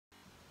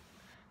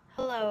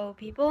Hello,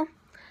 people.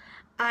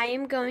 I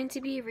am going to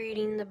be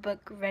reading the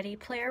book Ready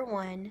Player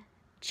One,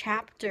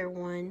 Chapter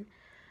 1,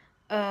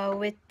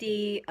 with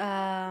the,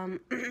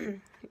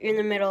 in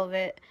the middle of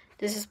it.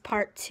 This is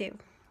part 2.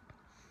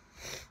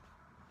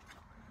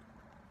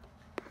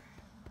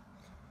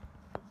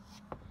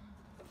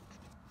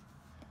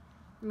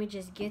 Let me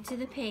just get to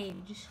the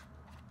page.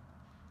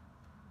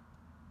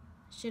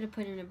 Should have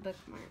put in a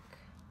bookmark.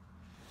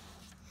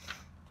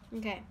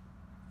 Okay.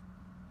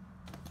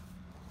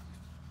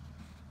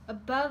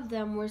 Above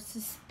them were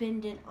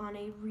suspended on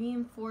a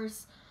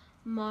reinforced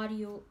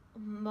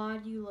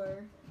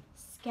modular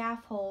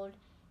scaffold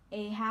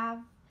a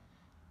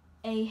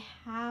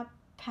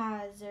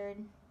haphazard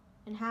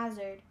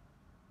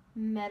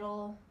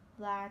metal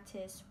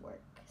lattice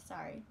work.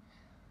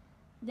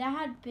 That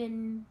had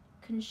been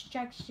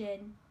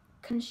constructed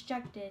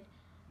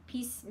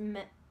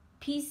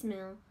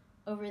piecemeal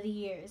over the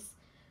years.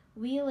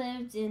 We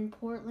lived in the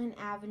Portland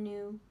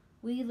Avenue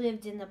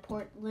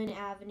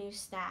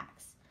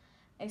stacks,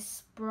 a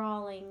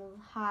sprawling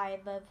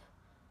hive of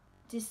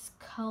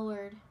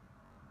discolored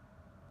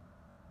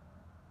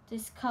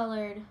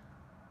discolored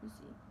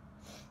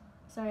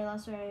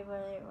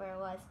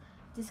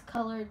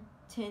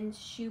tin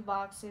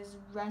shoeboxes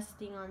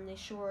resting on the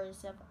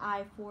shores of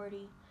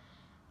I-40,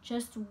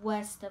 just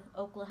west of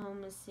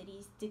Oklahoma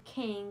City's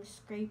decaying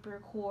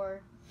skyscraper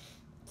core.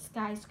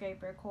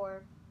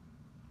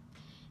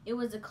 It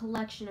was a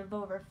collection of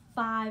over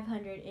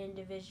 500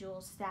 individual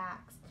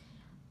stacks,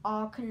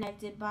 all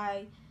connected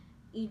to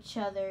each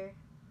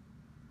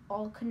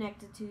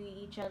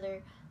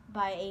other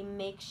by a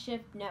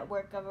makeshift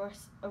network of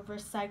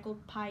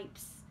recycled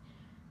pipes,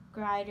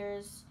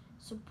 griders,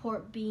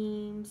 support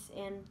beams,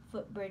 and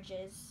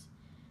footbridges.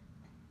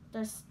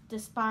 The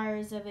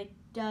spires of a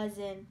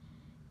dozen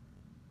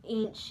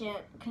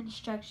ancient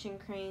construction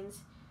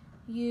cranes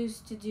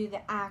used to do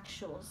the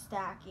actual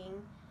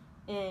stacking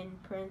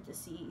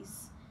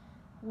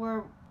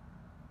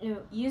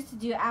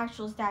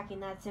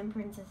that's in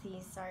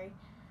parentheses,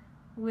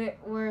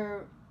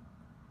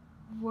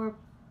 were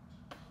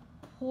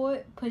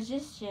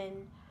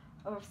positioned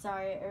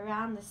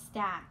around the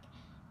stack,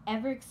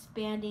 ever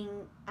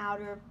expanding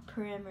outer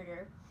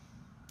perimeter.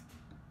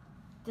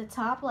 The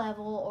top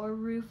level or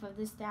roof of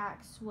the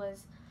stacks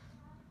was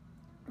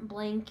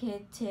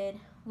blanketed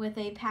with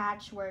a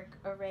patchwork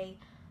array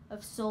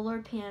of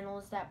solar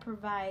panels that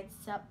provide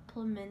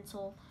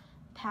supplemental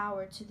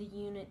power to the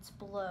units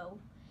below.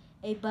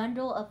 A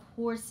bundle of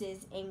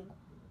horses and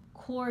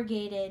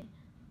corrugated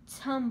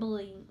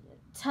tubbing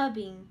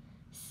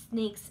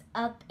snakes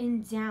up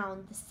and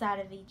down the side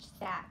of each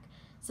stack,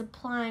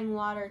 supplying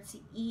water to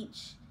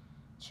each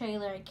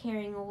trailer and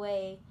carrying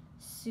away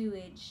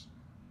sewage.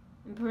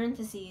 In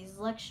parentheses,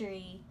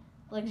 luxuries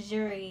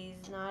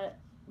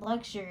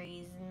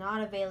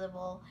not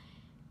available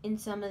in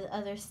some of the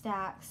other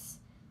stacks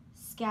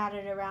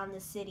scattered around the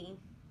city.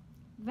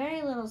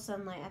 Very little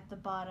sunlight at the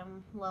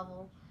bottom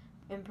level,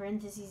 in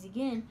parentheses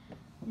again,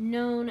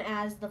 known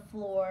as the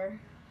floor.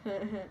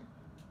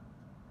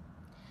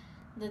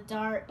 The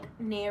dark,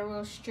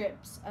 narrow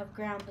strips of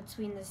ground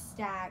between the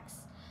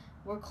stacks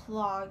were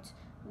clogged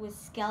with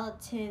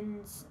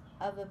skeletons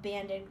of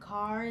abandoned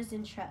cars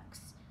and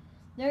trucks,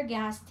 their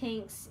gas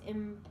tanks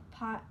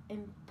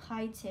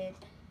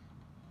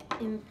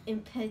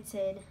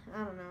impeded,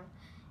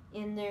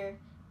 and their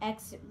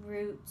exit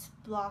routes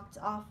blocked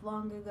off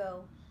long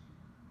ago.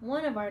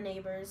 One of our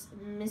neighbors,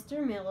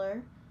 Mr.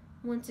 Miller,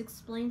 once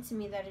explained to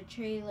me that a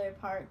trailer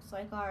park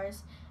like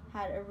ours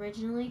had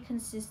originally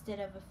consisted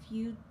of a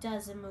few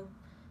dozen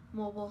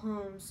mobile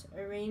homes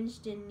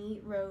arranged in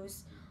neat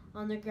rows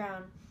on the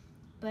ground.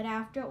 But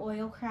after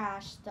oil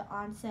crashed, the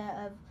onset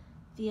of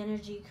the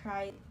energy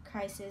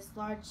crisis,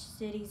 large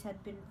cities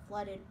had been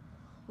flooded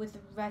with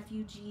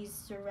refugees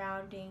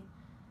surrounding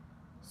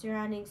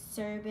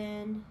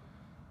suburban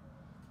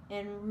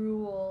and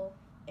rural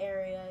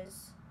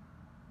areas,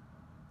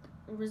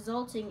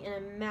 resulting in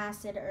a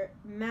massive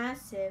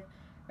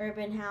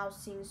urban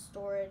housing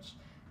storage.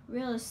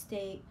 Real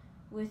estate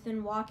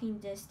within walking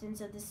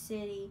distance of the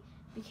city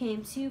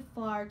became too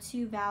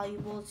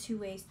valuable to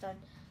waste on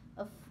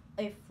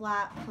a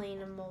flat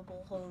plane of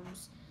mobile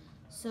homes.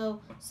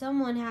 So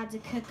someone had to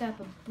cook up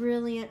a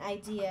brilliant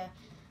idea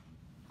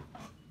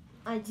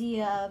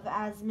of,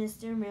 as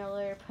Mr.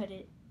 Miller put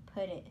it,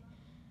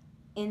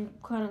 in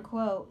quote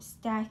unquote,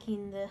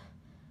 stacking the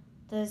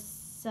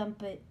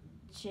sumpages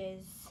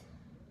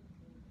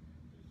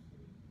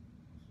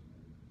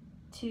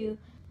to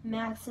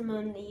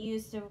maximum the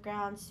use of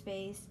ground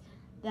space.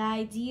 The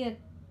idea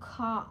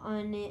caught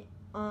on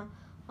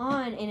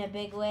in a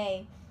big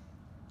way,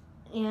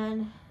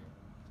 and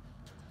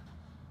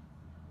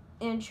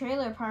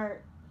trailer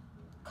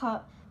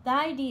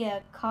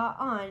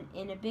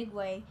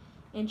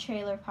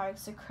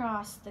parks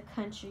across the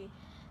country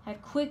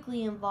had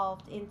quickly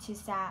evolved into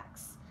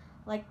stacks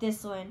like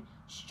this one,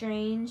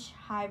 strange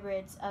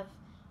hybrids of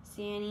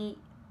sandy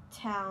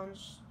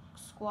towns,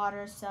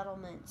 squatter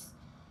settlements,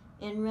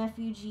 and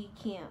refugee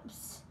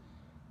camps.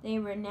 They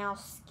were now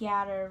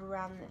scattered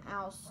around the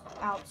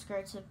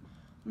outskirts of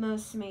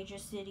most major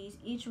cities,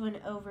 each one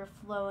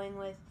overflowing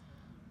with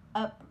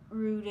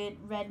uprooted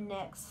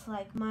rednecks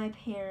like my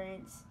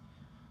parents,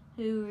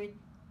 who were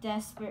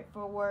desperate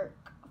for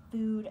work,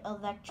 food,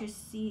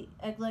 electricity,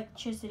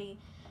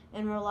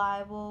 and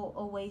reliable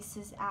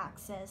oasis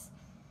access.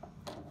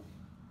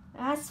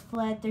 As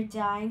fled their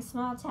dying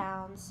small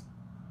towns,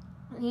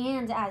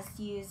 and as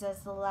used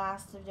as the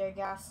last of their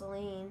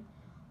gasoline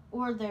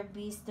or their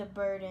beast of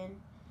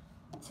burden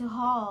to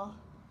haul,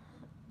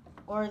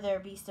 or their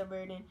beast of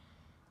burden,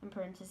 in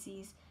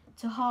parentheses,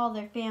 to haul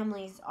their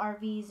families,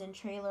 RVs, and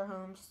trailer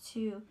homes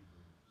to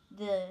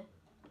the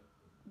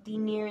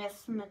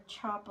nearest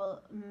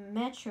metropolis.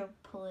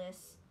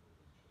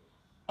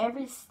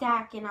 Every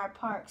stack in our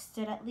park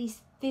stood at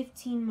least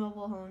 15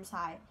 mobile homes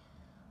high,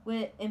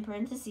 with, in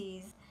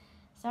parentheses,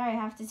 sorry I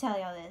have to tell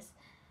y'all this,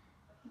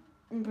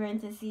 in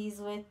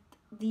parentheses, with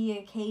the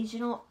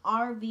occasional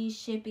RV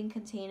shipping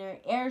container,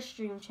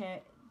 Airstream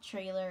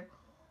trailer,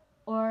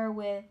 or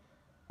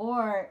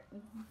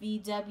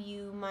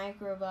VW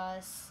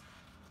microbus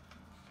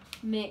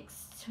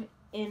mixed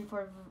in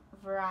for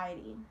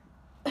variety.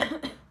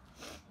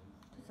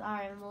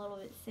 Sorry, I'm a little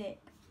bit sick.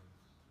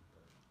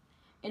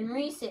 In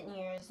recent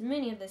years,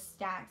 many of the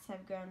stacks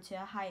have grown to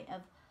a height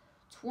of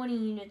 20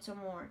 units or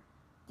more.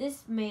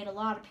 This made a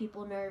lot of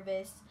people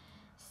nervous.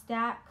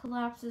 Stack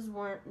collapses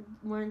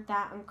weren't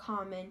that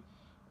uncommon,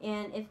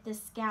 and if the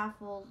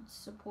scaffold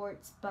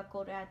supports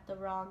buckled at the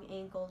wrong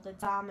angle, the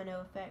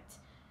domino effect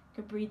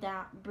could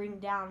bring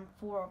down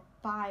 4 or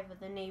 5 of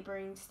the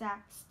neighboring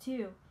stacks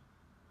too.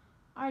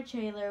 Our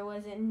trailer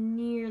wasn't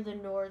near the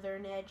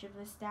northern edge of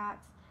the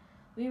stacks.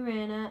 We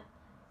ran up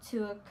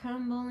to a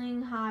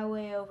crumbling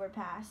highway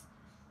overpass.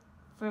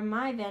 From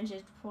my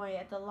vantage point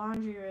at the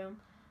laundry room,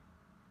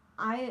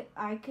 I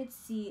could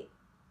see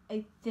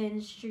a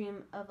thin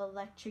stream of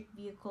electric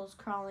vehicles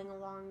crawling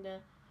along the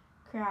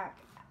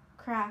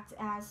cracked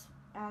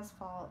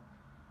asphalt,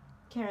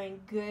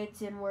 carrying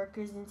goods and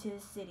workers into the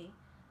city.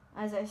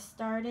 As I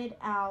started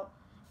out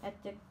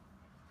at the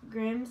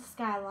grim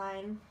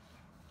skyline,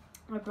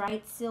 a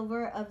bright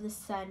silver of the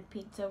sun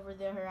peeked over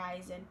the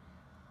horizon.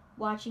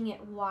 Watching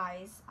it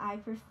wise, I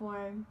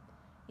performed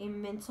a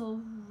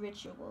mental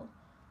ritual.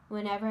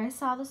 Whenever I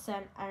saw the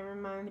sun, I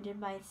reminded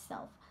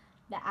myself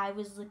that I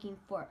was looking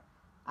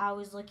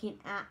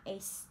at a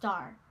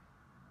star,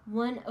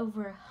 one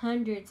over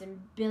hundreds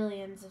and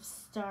billions of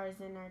stars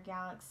in our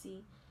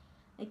galaxy.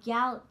 A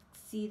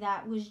galaxy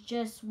that was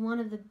just one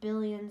of the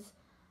billions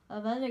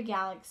of other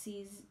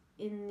galaxies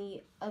in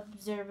the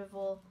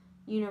observable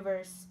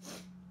universe.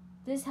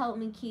 This helped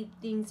me keep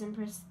things in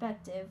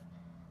perspective.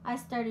 I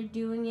started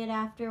doing it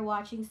after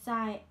watching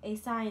a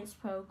science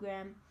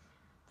program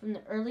from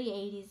the early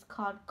 80s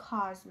called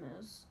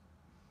Cosmos.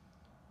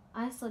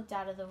 I slipped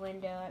out of the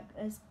window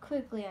as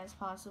quickly as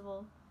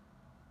possible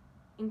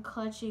and,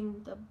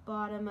 clutching the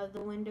bottom of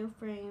the window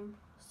frame,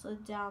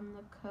 slid down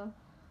the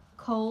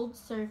cold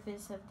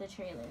surface of the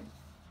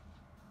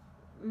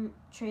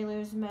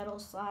trailer's metal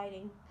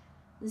siding.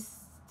 The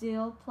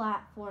steel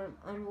platform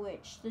on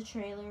which the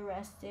trailer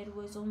rested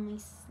was only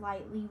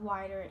slightly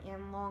wider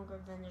and longer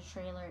than the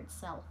trailer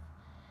itself,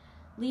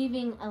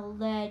 leaving a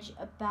ledge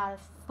about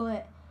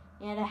 1.5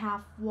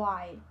 feet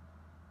wide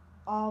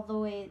all the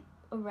way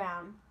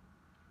around.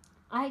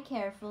 I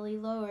carefully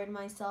lowered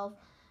myself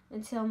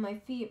until my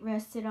feet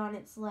rested on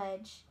its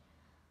ledge,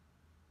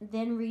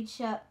 then reached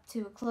up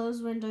to a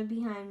closed window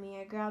behind me.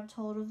 I grabbed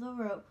hold of the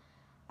rope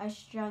I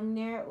strung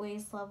there at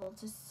waist level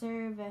to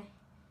serve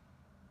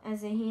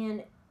as a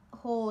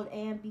handhold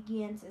and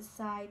began to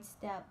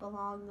sidestep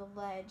along the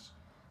ledge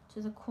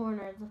to the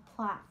corner of the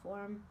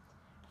platform.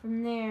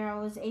 From there, I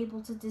was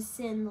able to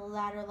descend the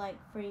ladder-like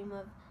frame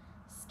of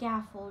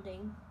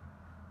scaffolding.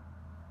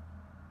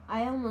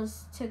 I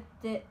almost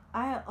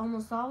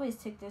always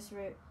took this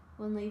route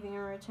when leaving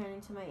and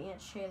returning to my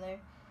aunt's trailer.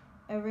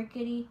 A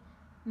rickety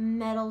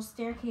metal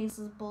staircase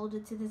was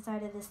bolted to the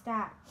side of the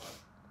stack,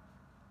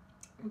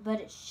 but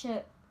it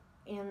shook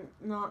and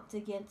knocked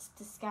against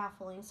the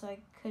scaffolding, so I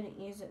couldn't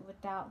use it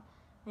without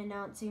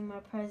announcing my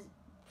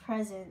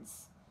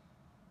presence.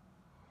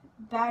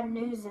 Bad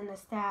news in the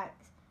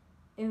stacks.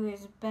 It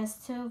was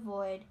best to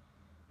avoid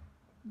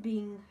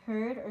being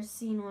heard or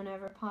seen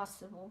whenever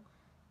possible.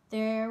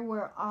 There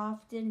were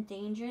often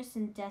dangerous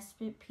and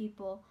desperate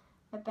people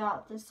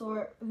about, the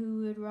sort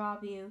who would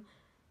rob you,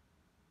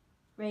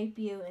 rape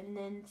you, and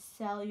then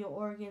sell your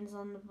organs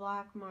on the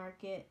black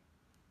market.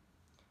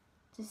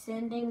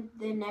 Descending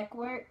the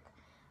network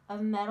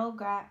of metal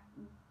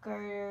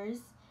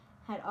girders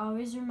had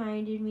always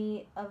reminded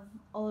me of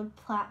old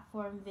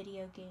platform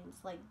video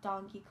games like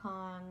Donkey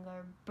Kong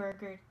or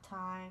Burger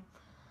Time.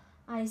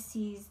 I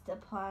seized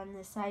upon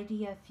this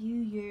idea a few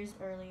years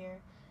earlier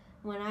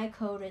when I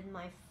coded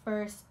my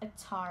first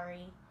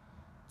Atari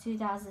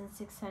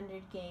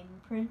 2600 game, in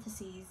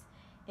parentheses,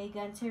 a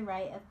gun to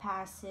rite of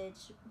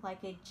passage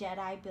like a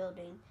Jedi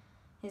building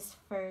his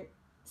first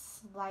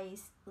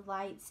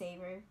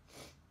lightsaber.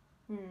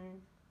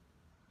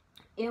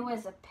 It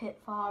was a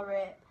pitfall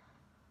rip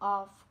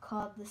off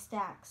called the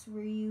Stacks,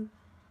 where you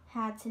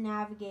had to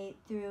navigate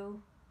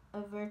through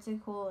a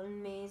vertical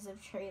maze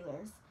of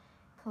trailers,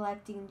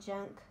 collecting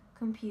junk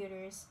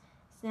computers,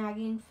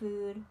 snagging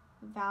food,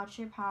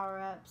 voucher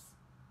power-ups,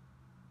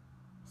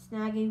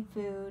 snagging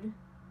food,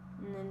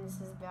 and then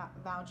this is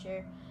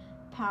voucher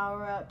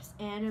power-ups,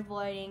 and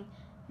avoiding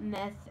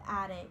meth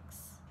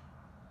addicts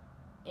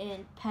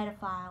and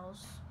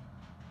pedophiles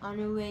on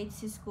your way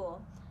to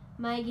school.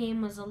 My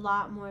game was a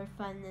lot more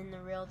fun than the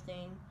real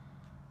thing.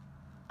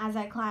 As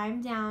I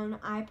climbed down,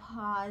 I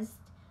paused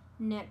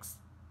next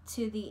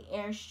to the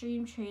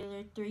Airstream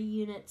trailer 3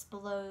 units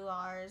below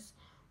ours,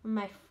 where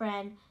my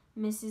friend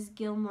Mrs.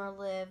 Gilmore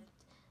lived.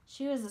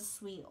 She was a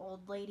sweet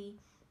old lady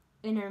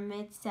in her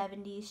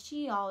mid-70s.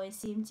 She always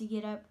seemed to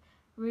get up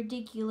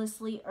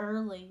ridiculously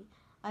early.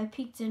 I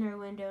peeked in her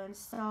window and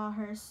saw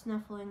her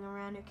snuffling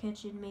around her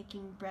kitchen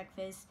making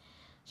breakfast.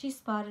 She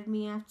spotted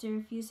me after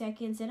a few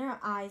seconds and her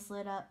eyes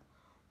lit up.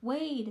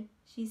 "Wade,"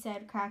 she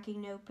said,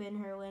 cracking open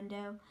her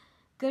window.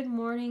 "Good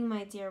morning,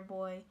 my dear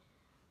boy."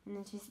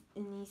 And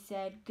he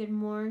said, "Good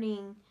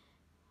morning,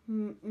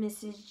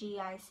 Mrs. G,"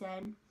 I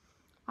said.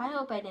 "I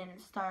hope I didn't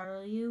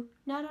startle you."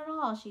 "Not at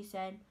all," she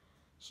said.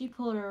 She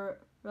pulled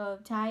her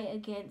robe tight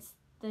against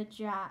the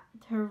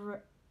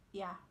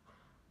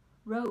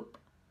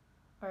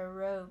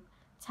robe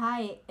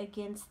tight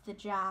against the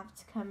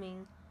draft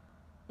coming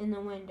in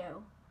the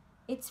window.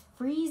 "It's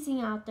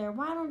freezing out there.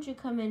 Why don't you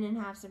come in and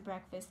have some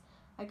breakfast?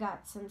 I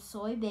got some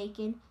soy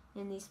bacon,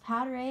 and these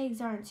powdered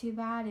eggs aren't too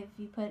bad if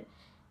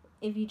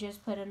you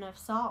just put enough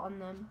salt on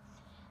them."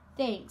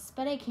 "Thanks,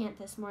 but I can't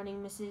this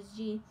morning, Mrs.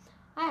 G.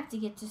 I have to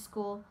get to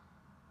school."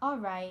 "All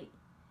right."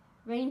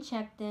 Rain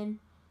checked in.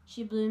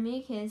 She blew me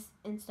a kiss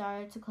and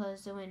started to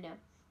close the window.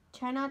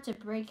 "Try not to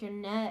break your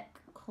neck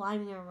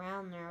climbing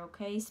around there,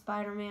 okay,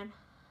 Spider-Man?"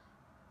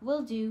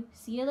 "Will do.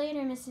 See you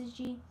later, Mrs.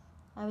 G."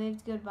 I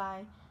waved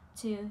goodbye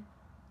to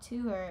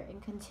her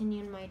and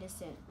continued my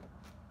descent.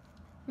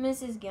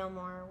 Mrs.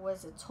 Gilmore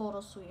was a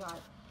total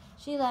sweetheart.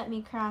 She let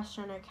me crash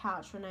on her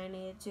couch when I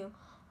needed to,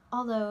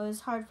 although it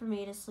was hard for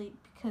me to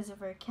sleep because of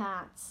her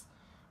cats.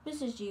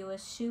 Mrs. G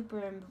was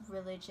super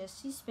religious.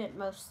 She spent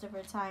most of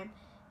her time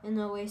in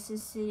the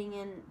oasis sitting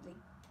in the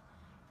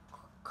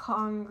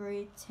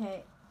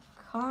congregated,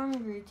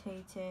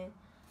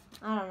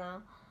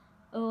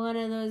 one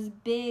of those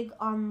big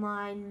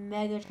online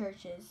mega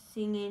churches,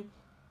 singing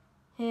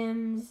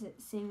hymns,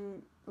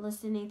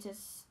 listening to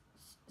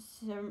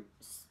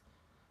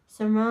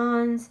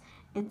sermons,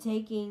 and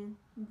taking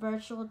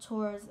virtual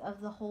tours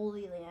of the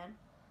Holy Land.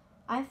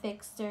 I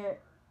fixed her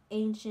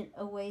ancient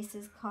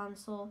oasis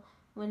console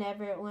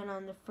whenever it went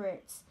on the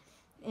fritz,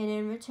 and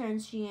in return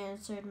she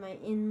answered my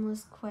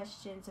endless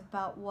questions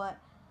about what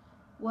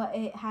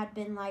it had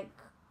been like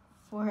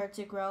for her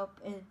to grow up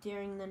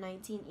during the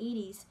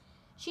 1980s.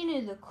 She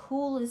knew the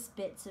coolest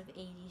bits of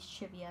 80s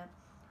trivia,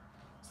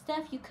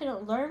 stuff you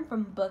couldn't learn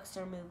from books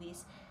or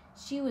movies.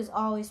 She was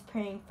always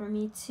praying for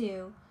me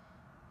too,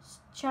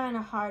 trying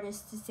her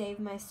hardest to save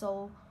my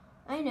soul.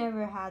 I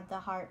never had the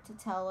heart to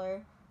tell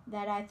her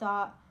that I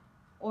thought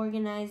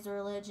organized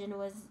religion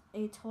was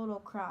a total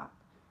crop.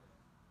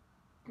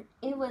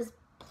 It was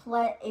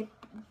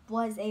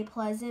a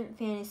pleasant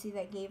fantasy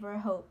that gave her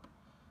hope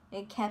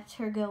and kept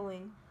her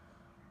going,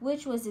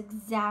 which was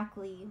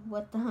exactly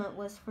what the hunt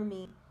was for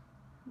me.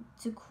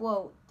 To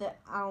quote the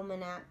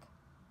almanac,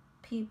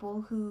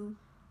 "People who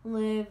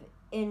live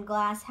in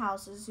glass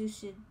houses who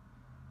should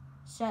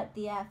shut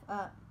the F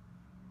up."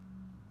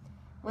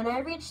 When I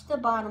reached the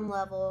bottom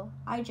level,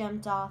 I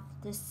jumped off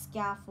the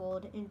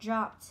scaffold and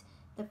dropped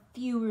the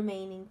few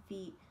remaining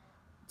feet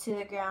to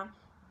the ground.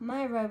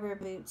 My rubber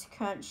boots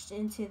crunched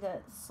into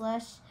the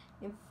slush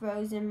and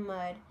frozen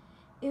mud.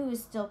 It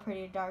was still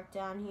pretty dark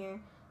down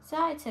here,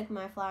 so I took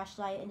my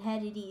flashlight and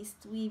headed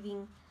east,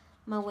 weaving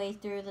my way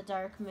through the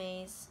dark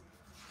maze,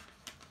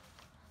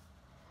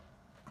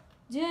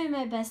 doing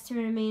my best to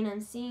remain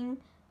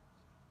unseen,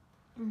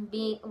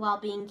 while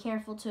being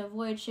careful to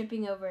avoid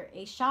tripping over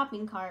a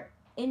shopping cart,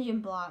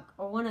 engine block,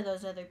 or one of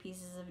those other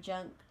pieces of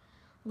junk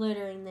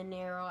littering the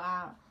narrow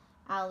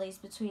alleys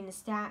between the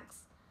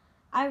stacks.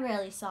 I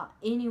rarely saw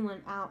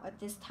anyone out at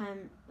this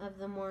time of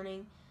the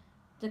morning.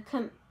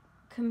 The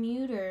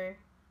commuter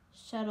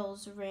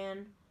shuttles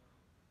ran.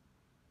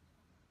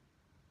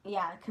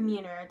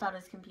 Commuter. I thought it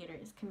was computer.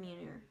 It's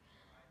commuter.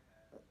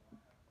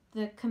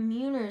 The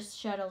commuter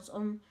shuttles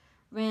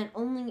ran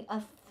only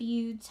a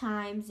few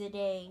times a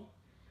day.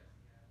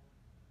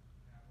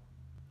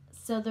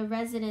 So the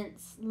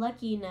residents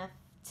lucky enough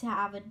to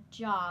have a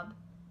job.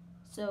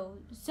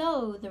 So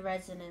the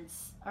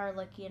residents are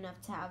lucky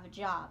enough to have a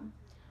job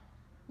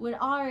would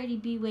already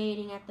be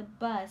waiting at the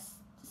bus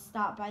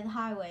stop by the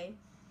highway.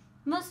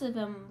 Most of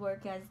them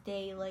work as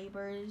day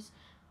laborers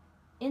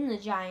in the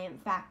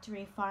giant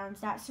factory farms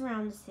that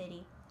surround the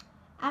city.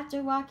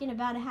 After walking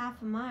about a half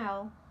a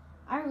mile,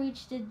 I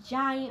reached a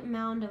giant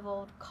mound of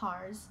old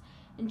cars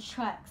and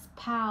trucks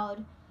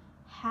piled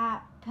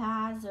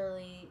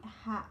haphazardly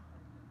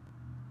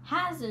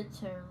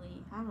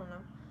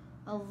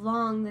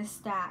along the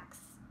stack's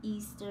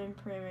eastern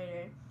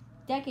perimeter.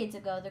 Decades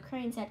ago, the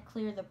Cranes had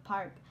cleared the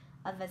park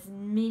of as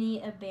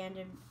many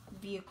abandoned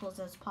vehicles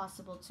as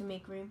possible to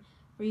make room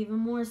for even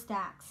more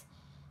stacks.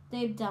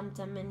 They dumped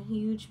them in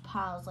huge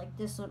piles like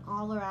this one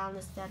all around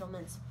the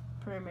settlement's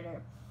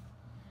perimeter.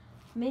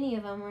 Many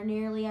of them were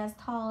nearly as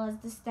tall as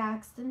the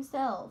stacks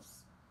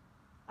themselves.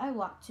 I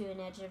walked to an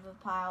edge of a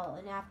pile,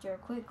 and after a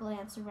quick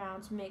glance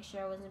around to make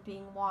sure I wasn't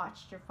being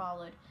watched or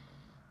followed,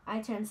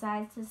 I turned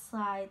side to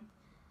side.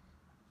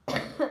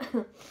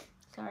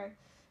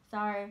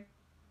 Sorry.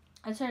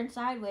 I turned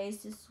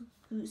sideways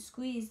to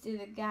squeeze through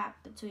the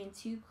gap between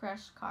two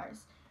crushed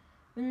cars.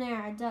 From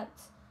there, I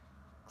ducked,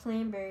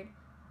 clambered,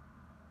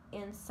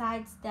 and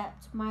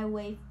sidestepped my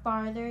way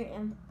farther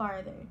and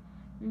farther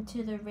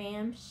into the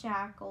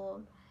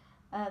ramshackle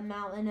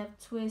mountain of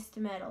twist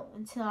metal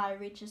until I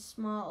reached a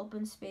small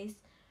open space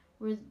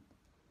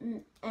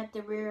at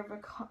the rear of a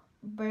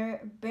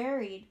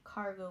buried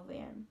cargo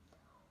van.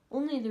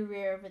 Only the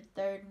rear of a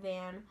third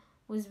van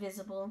was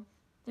visible.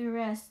 The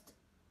rest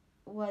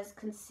was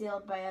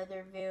concealed by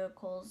other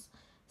vehicles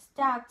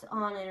stacked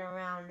on and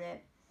around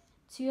it.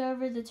 Two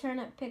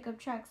over-the-turnip pickup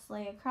trucks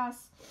lay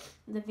across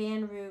the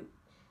van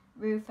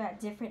roof at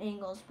different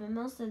angles, but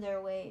most of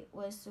their weight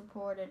was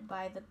supported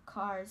by the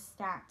cars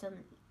stacked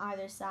on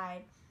either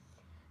side,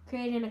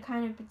 creating a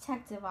kind of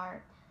protective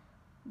arc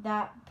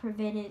that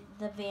prevented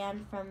the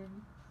van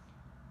from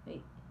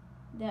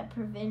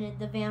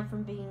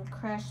being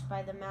crushed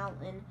by the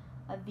mountain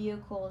of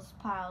vehicles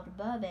piled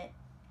above it.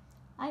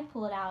 I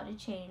pulled out a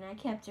chain that I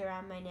kept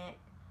around my neck,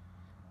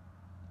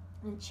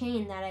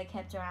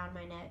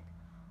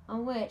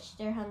 on which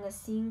there hung a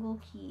single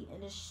key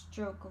and a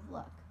stroke of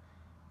luck.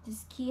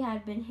 This key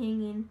had been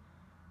hanging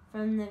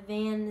from the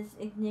van's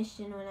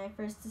ignition when I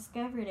first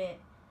discovered it.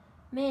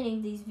 Many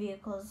of these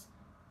vehicles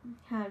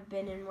had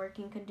been in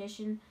working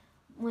condition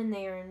when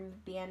they were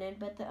abandoned,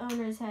 but the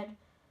owners had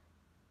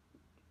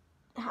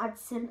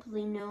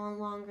simply no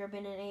longer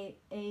been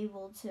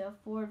able to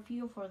afford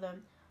fuel for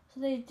them, so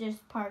they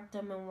just parked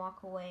them and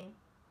walked away.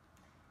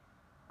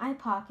 I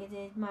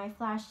pocketed my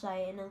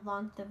flashlight and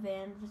unlocked the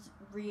van's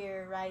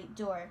rear right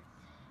door.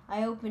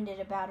 I opened it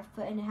about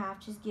 1.5 feet,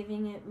 just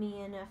giving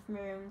me enough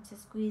room to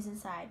squeeze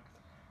inside.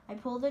 I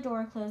pulled the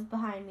door closed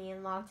behind me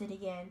and locked it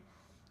again.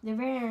 The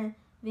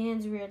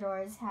van's rear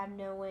doors had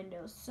no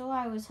windows, so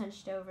I was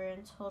hunched over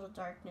in total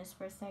darkness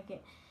for a second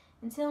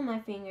until my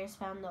fingers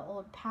found the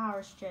old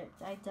power strip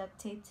I duct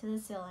taped to the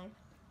ceiling.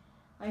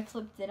 I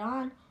flipped it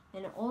on,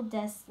 and an old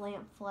desk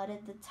lamp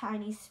flooded the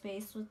tiny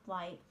space with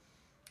light.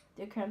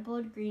 The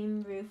crumpled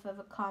green roof of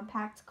a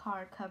compact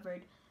car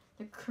covered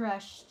a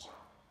crushed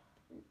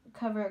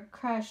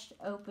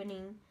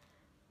opening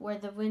where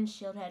the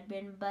windshield had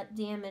been, but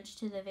damage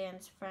to the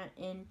van's front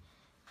end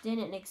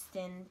didn't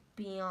extend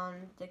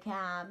beyond the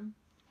cab.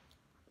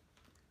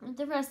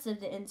 The rest of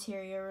the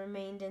interior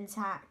remained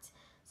intact.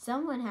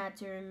 Someone had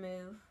to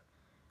remove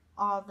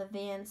all the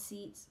van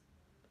seats,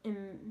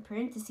 in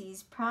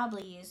parentheses,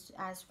 probably used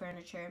as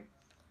furniture,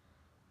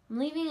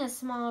 leaving a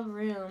small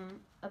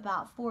room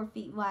about 4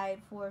 feet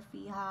wide, 4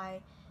 feet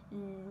high,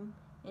 and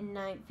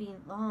 9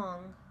 feet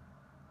long.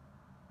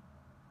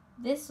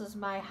 This was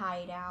my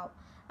hideout.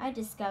 I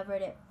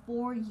discovered it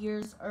 4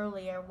 years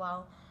earlier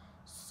while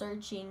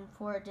searching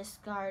for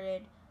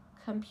discarded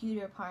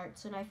computer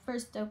parts. When I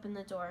first opened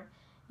the door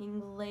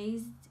and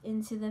gazed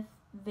into the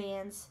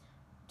van's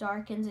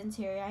darkened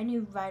interior, I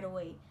knew right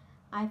away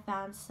I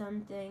found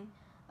something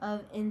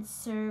of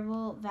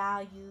inseparable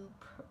value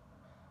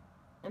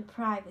and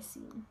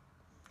privacy.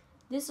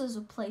 This was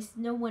a place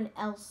no one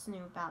else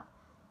knew about,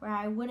 where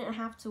I wouldn't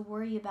have to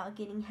worry about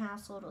getting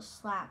hassled or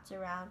slapped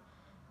around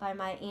by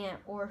my aunt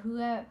or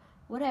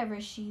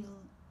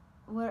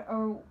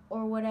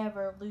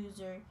whatever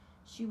loser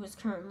she was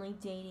currently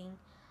dating.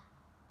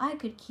 I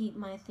could keep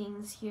my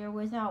things here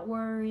without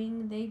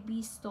worrying they'd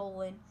be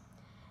stolen.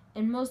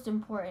 And most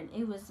important,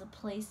 it was a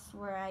place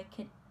where I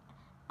could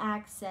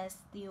access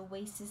the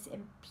oasis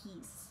and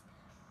peace.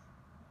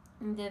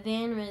 The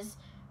van was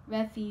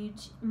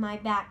refuge, my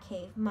bat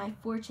cave, my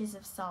fortress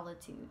of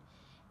solitude.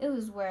 It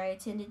was where I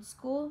attended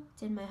school,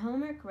 did my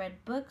homework,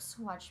 read books,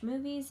 watched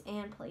movies,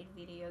 and played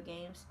video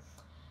games.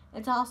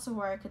 It's also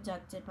where I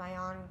conducted my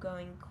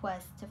ongoing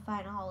quest to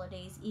find a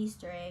holiday's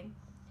Easter egg.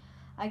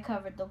 I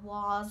covered the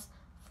walls,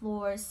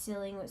 floors,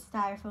 ceiling with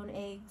styrofoam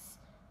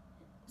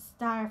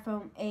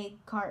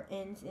egg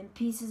cartons, and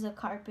pieces of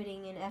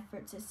carpeting in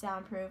effort to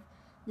soundproof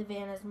the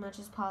van as much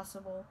as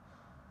possible.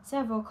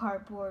 Several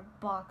cardboard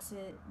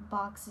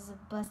boxes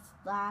of busted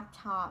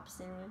laptops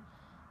and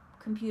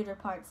computer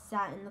parts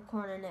sat in the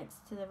corner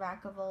next to the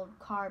rack of old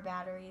car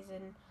batteries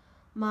and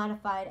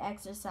modified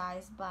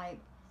exercise bike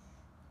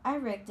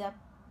I'd rigged up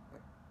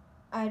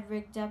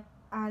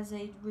as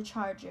a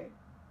recharger.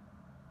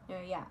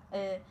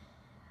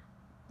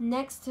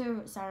 Next to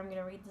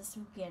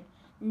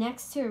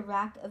a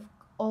rack of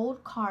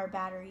old car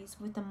batteries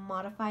with a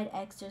modified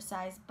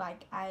exercise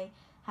bike I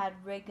had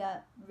rigged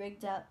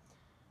up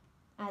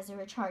as a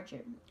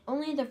recharger.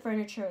 Only the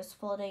furniture was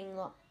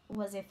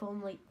was a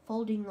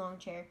folding lawn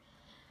chair.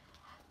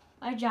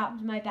 I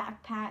dropped my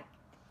backpack,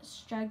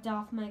 shrugged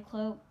off my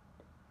cloak,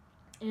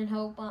 and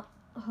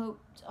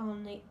hoped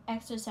on the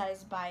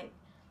exercise bike.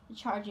 The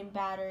charging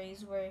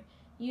batteries were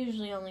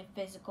usually only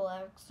physical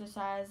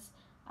exercise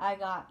I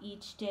got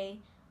each day.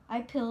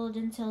 I pilled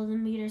until the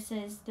meter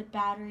says the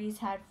batteries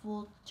had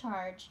full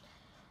charge,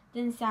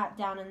 then sat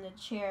down in the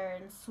chair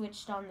and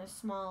switched on the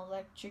small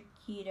electric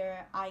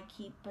heater I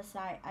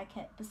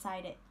kept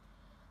beside it.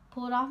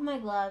 Pulled off my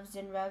gloves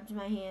and rubbed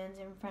my hands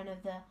in front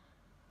of the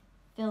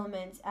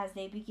filaments as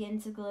they began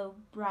to glow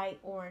bright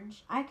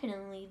orange. I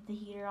couldn't leave the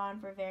heater on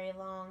for very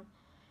long.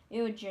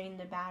 It would drain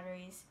the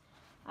batteries.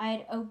 I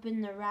had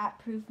opened the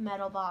rat-proof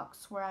metal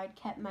box where I'd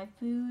kept my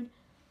food,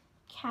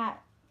 cash,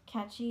 I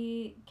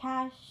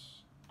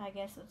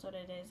guess that's what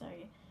it is,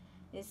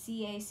 it's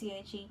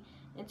C-A-C-H-E,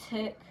 and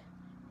took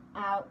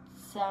out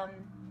some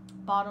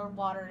bottled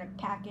water and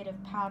a packet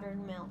of powdered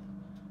milk.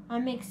 I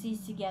mixed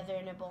these together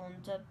in a bowl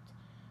and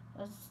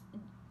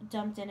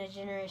dumped in a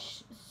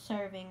generous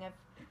serving of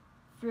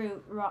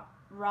fruit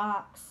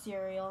rock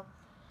cereal.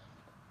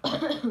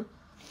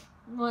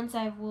 Once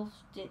I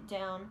wolfed it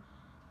down,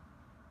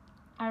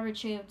 I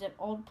retrieved an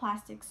old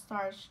plastic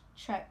Star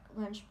Trek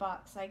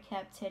lunchbox I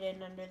kept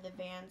hidden under the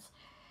van's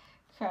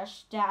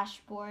crushed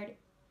dashboard.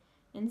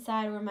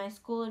 Inside were my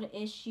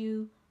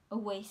school-issue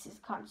Oasis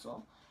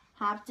console,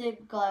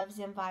 haptic gloves,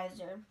 and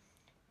visor.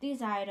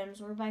 These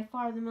items were by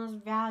far the most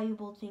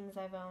valuable things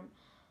I've owned,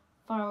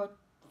 far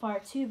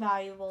too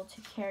valuable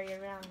to carry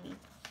around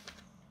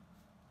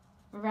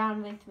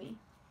with me.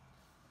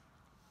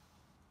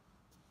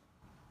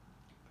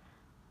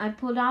 I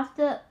pulled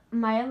on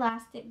my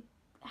elastic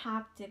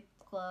haptic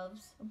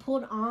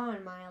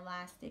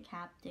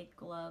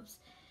gloves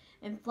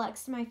and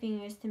flexed my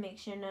fingers to make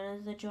sure none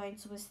of the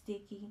joints was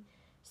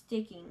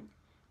sticking.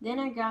 Then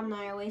I grabbed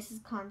my Oasis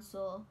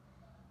console,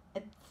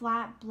 a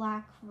flat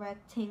black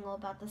rectangle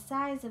about the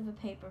size of a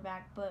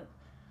paperback book.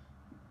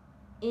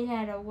 It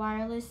had a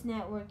wireless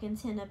network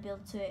antenna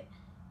built to it,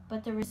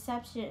 but the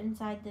reception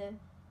inside the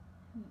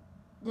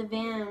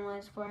van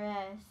was for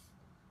us,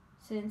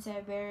 since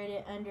I buried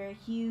it under a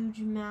huge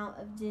amount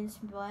of dense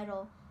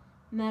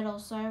metal,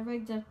 so I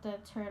rigged up the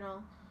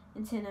external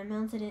antenna,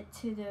 mounted it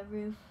to the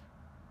roof,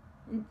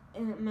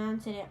 and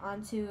mounted it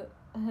onto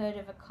a hood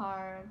of a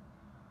car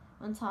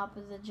on top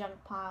of the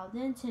junk pile.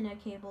 The antenna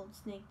cable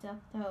snaked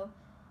up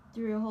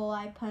through a hole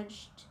I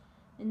punched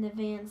in the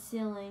van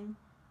ceiling.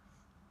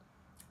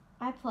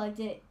 I plugged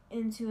it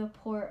into a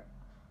port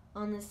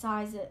on the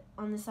side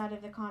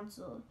of the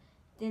console,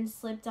 then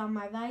slipped on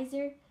my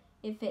visor.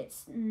 It fit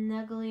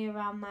snugly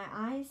around my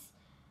eyes,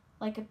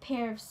 like a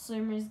pair of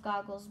swimmer's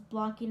goggles,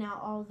 blocking out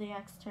all the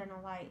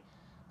external light.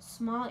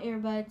 Small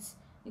earbuds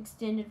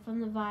extended from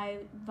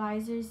the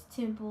visor's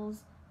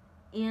temples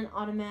and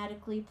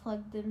automatically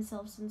plugged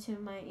themselves into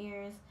my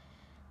ears.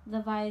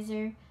 The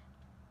visor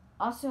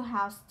also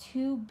housed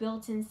two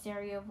built-in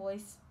stereo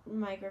voice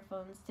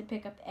microphones to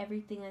pick up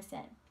everything I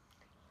said.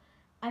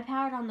 I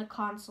powered on the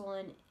console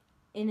and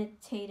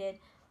initiated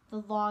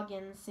the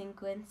login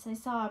sequence. I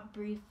saw a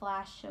brief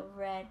flash of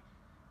red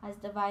as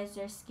the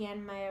visor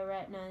scanned my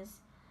retinas.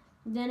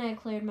 Then I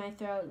cleared my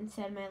throat and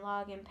said my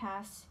login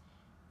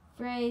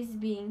passphrase,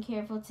 being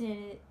careful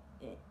to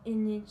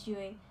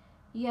initiate.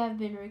 You have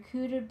been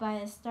recruited by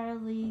the Star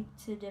League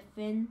to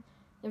defend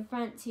the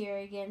frontier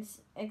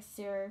against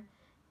Exer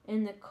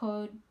in the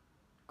Kodan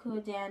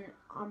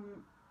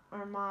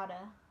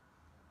Armada.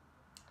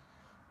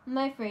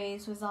 My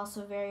phrase was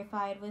also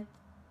verified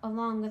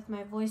along with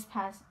my voice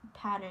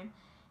pattern,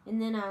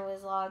 and then I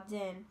was logged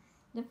in.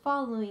 The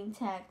following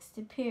text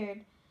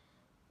appeared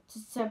to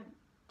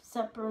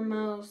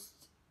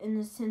supermost in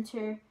the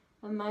center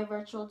of my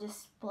virtual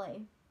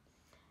display.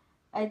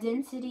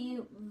 Identity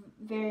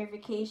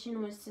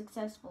verification was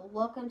successful.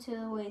 Welcome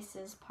to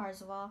Oasis,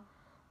 Parzival.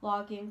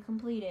 Login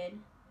completed.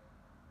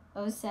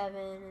 07,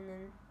 and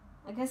then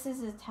I guess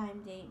this is a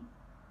time date,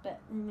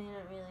 but we may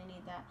not really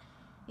need that.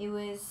 It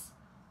was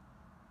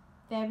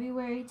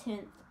February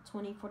 10th,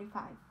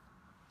 2045.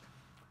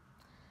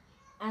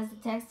 As the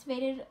text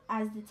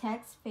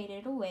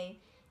faded away,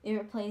 it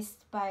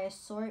replaced by a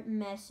short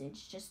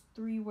message, just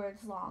 3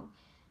 words long.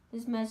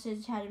 This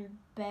message had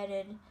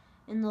embedded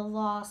in the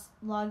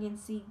login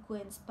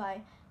sequence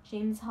by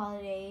James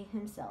Holliday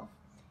himself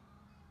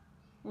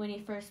when he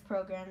first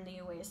programmed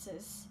the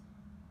Oasis.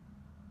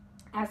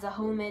 As a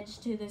homage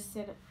to the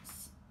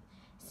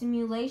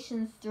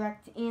simulation's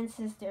direct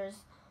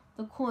ancestors,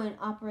 the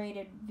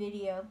coin-operated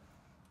video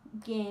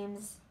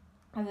games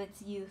of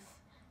its youth.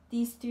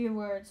 These 3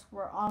 words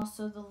were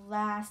also the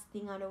last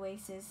thing an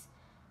Oasis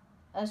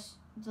usher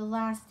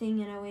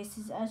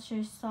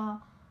saw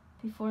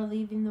before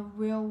leaving the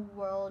real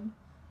world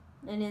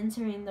and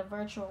entering the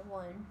virtual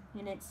one,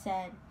 and it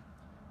said,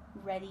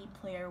 Ready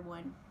Player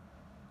One.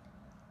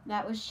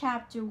 That was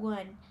chapter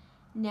 1.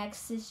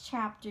 Next is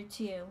chapter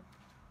 2.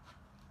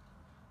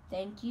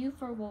 Thank you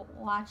for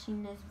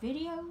watching this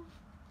video,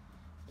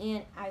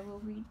 and I will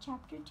read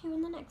chapter 2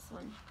 in the next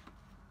one.